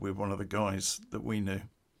fix her up with one of the guys that we knew.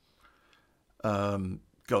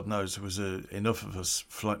 God knows there was enough of us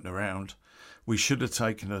floating around. We should have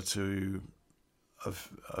taken her to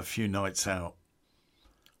a few nights out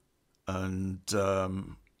and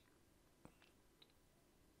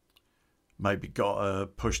maybe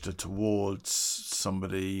pushed her towards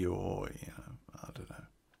somebody, or, I don't know.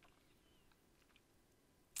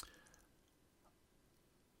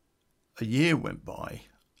 A year went by,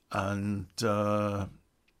 and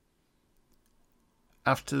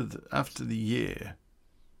after the year,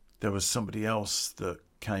 there was somebody else that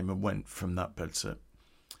came and went from that bedsit,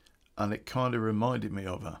 and it kind of reminded me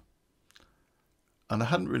of her. And I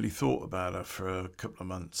hadn't really thought about her for a couple of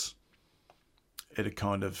months. It had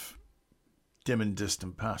kind of dim and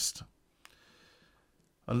distant past.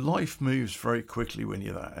 And life moves very quickly when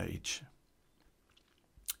you're that age.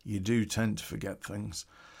 You do tend to forget things.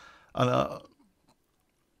 And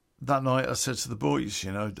that night I said to the boys,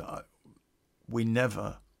 we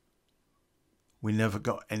never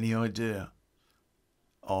got any idea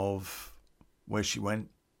of where she went,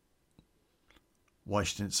 why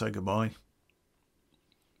she didn't say goodbye.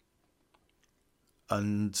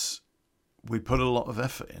 And we put a lot of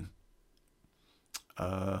effort in.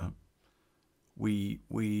 We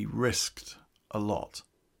risked a lot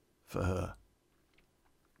for her.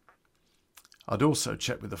 I'd also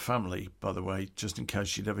checked with the family, by the way, just in case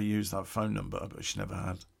she'd ever used that phone number, but she never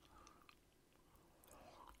had.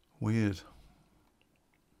 Weird.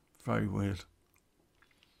 Very weird.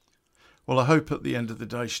 Well, I hope at the end of the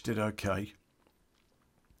day she did okay.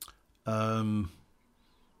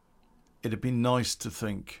 It'd been nice to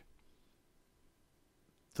think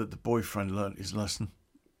that the boyfriend learnt his lesson,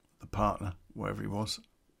 the partner, wherever he was,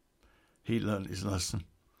 he learnt his lesson.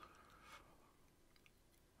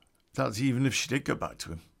 That's even if she did go back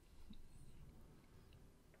to him.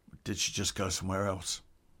 Did she just go somewhere else?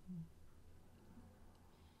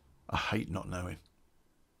 I hate not knowing.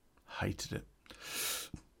 Hated it.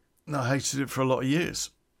 No, I hated it for a lot of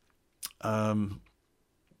years. The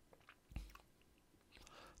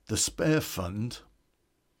spare fund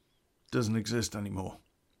doesn't exist anymore.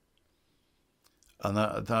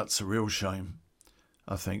 And that's a real shame,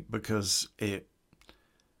 I think, because it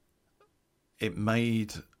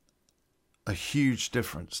made a huge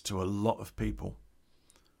difference to a lot of people.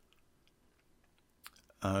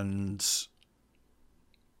 And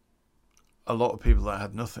a lot of people that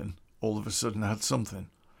had nothing all of a sudden had something.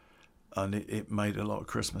 And it made a lot of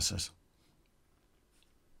Christmases.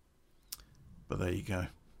 But there you go.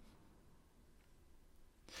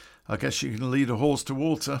 I guess you can lead a horse to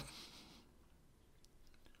water,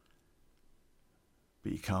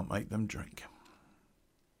 but you can't make them drink.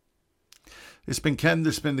 It's been Ken.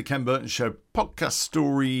 This has been the Ken Burton Show podcast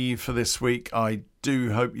story for this week. I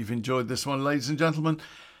do hope you've enjoyed this one, ladies and gentlemen.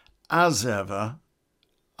 As ever,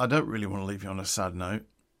 I don't really want to leave you on a sad note,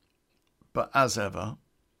 but as ever,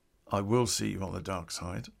 I will see you on the dark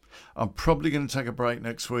side. I'm probably going to take a break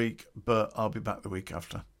next week, but I'll be back the week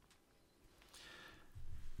after.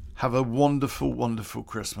 Have a wonderful, wonderful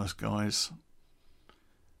Christmas, guys.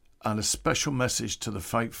 And a special message to the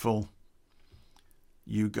faithful.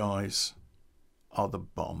 You guys are the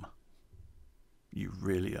bomb. You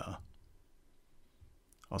really are.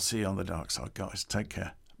 I'll see you on the dark side, guys. Take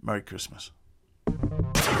care. Merry Christmas.